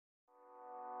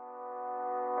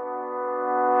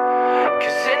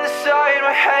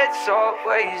head's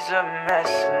always a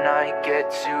mess, and I get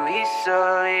too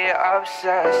easily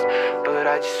obsessed. But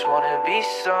I just wanna be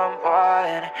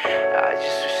someone, I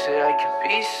just wish that I could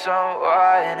be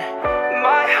someone.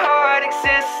 My heart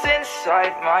exists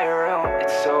inside my room,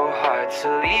 it's so hard to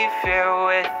leave here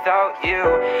without you.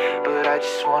 But I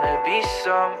just wanna be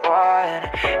someone,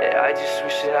 I just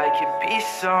wish that I could be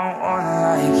someone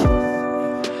like you.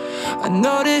 I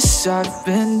notice I've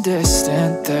been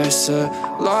distant, there's a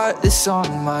lot that's on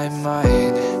my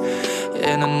mind.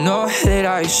 And I know that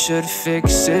I should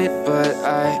fix it, but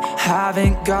I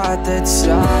haven't got the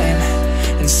time.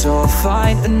 And so I'll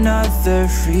find another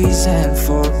reason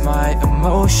for my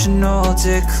emotional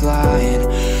decline,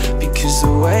 because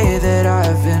the way that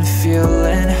I've been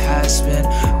feeling has been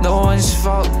no one's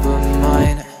fault but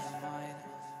mine.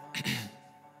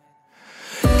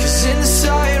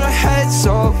 Inside my head's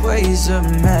always a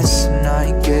mess, and I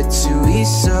get too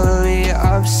easily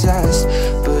obsessed.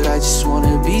 But I just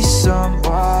wanna be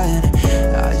someone,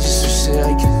 I just wish that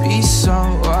I could be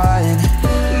someone.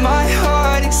 My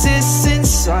heart exists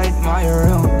inside my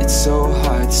room, it's so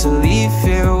hard to leave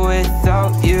here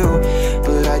without you.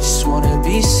 But I just wanna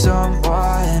be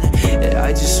someone, I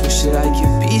just wish that I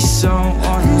could be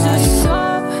someone like you.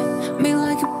 Stop me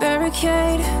like a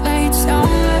barricade, lay down,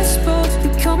 let's both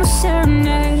become a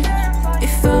serenade.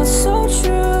 It felt so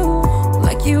true,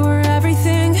 like you were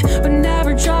everything, but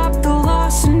never dropped the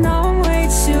loss. And now I'm way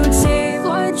too deep.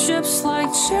 Blood drips like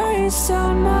cherries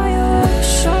down my lip.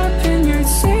 Sharpen your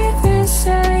teeth and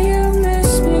say you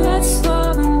miss me. Let's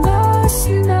love and lost,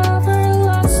 never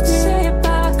lost. Say it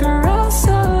back or else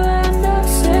I'll end up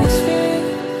 6 feet.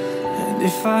 And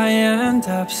if I end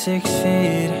up 6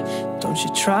 feet, don't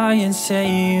you try and say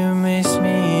you miss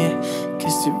me.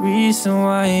 Cause the reason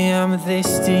why I'm this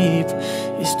deep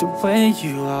is the way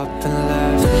you up and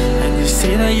left. And you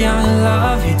say that young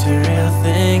love ain't the real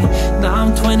thing. Now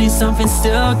I'm 20-something,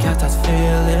 still got that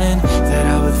feeling that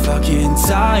I would fucking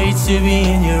die to be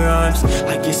in your arms.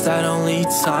 I guess that only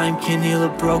time can heal a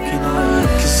broken heart.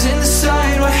 Cause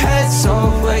inside my head's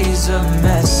always a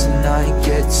mess, and I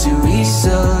get too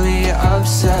easily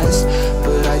obsessed.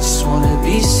 But I just wanna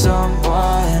be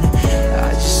someone,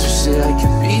 I just wish that I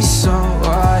could be someone.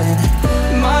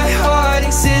 My heart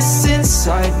exists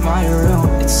inside my room,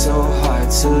 it's so hard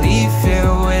to leave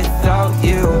here without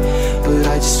you. But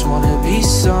I just wanna be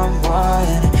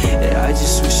someone, I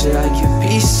just wish that I could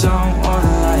be someone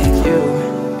like you.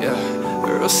 Yeah,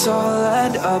 or else I'll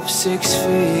end up 6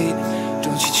 feet.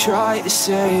 Don't you try to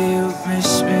say you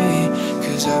miss me,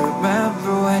 cause I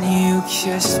remember when you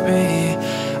kissed me.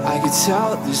 I could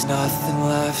tell there's nothing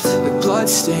left. Like blood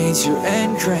stains, you're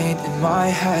ingrained in my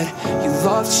head. Your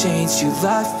love changed, you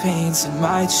left pains in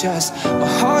my chest. My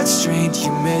heart's drained,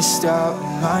 you missed out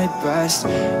on my best.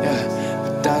 Yeah,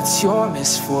 but that's your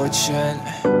misfortune.